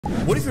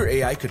What if your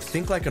AI could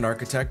think like an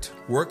architect,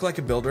 work like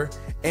a builder,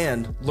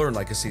 and learn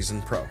like a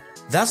seasoned pro?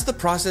 That's the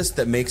process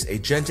that makes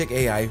Agentic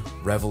AI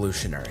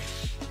revolutionary.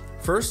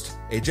 First,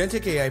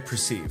 Agentic AI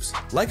perceives.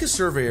 Like a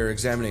surveyor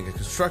examining a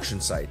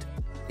construction site,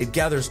 it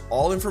gathers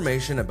all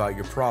information about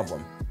your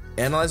problem,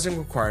 analyzing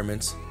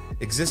requirements,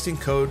 existing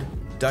code,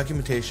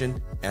 documentation,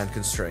 and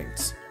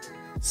constraints.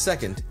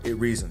 Second, it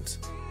reasons.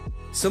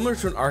 Similar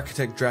to an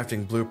architect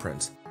drafting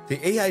blueprints,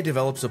 the AI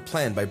develops a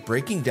plan by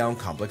breaking down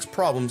complex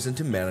problems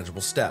into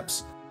manageable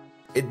steps.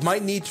 It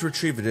might need to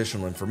retrieve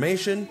additional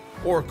information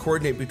or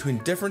coordinate between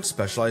different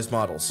specialized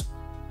models.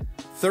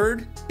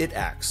 Third, it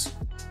acts.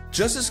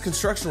 Just as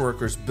construction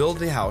workers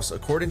build a house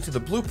according to the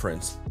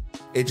blueprints,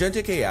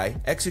 Agentic AI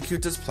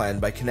executes its plan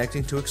by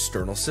connecting to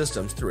external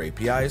systems through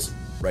APIs,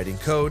 writing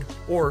code,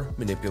 or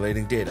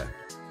manipulating data.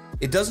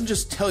 It doesn't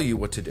just tell you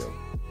what to do,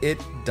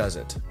 it does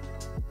it.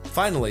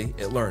 Finally,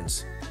 it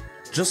learns.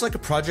 Just like a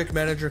project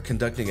manager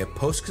conducting a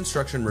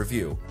post-construction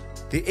review,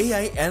 the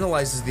AI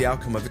analyzes the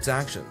outcome of its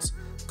actions,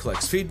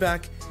 collects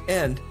feedback,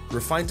 and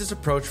refines its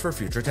approach for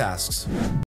future tasks.